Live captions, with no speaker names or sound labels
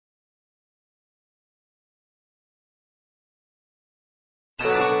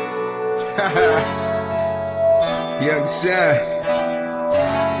Young son,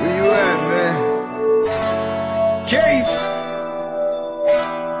 where you at, man? Case.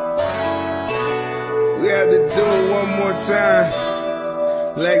 We have to do it one more time,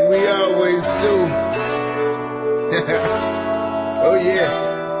 like we always do. Oh yeah.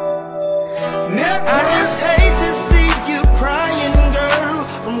 Never. I just hate to see you crying, girl,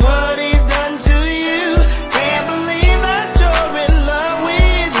 from what he's done to you. Can't believe that you're in love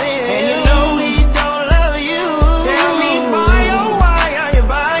with him, and you know he don't love you. Tell me why, oh why are you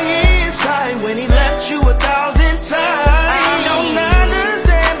by his side when he left you 1,000 times? I don't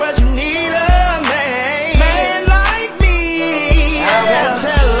understand, but you need a man like me. I won't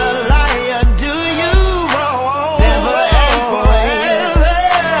tell a liar, do you wrong? Never and forever.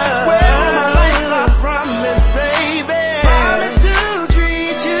 I swear on my life, I promise, baby. Promise to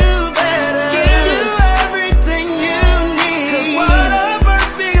treat you better, give you everything you need, 'cause what a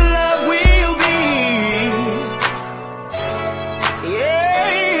perfect love will be. Yeah,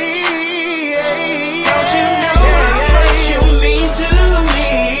 don't you know how much you mean to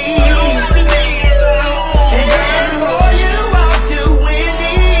me? And for you, I'll do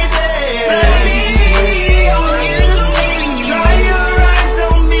anything. Try your eyes,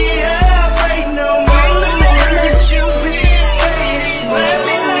 don't be afraid no more. Let you be waiting. Let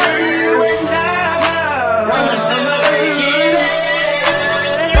me love you and I promise to give it.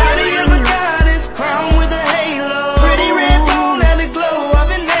 Body of a goddess, crown with a halo, pretty red bone and the glow of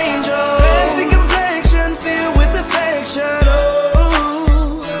an angel, sexy complexion filled with affection.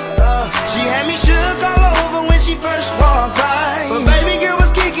 Oh, she had me shook all over when she first walked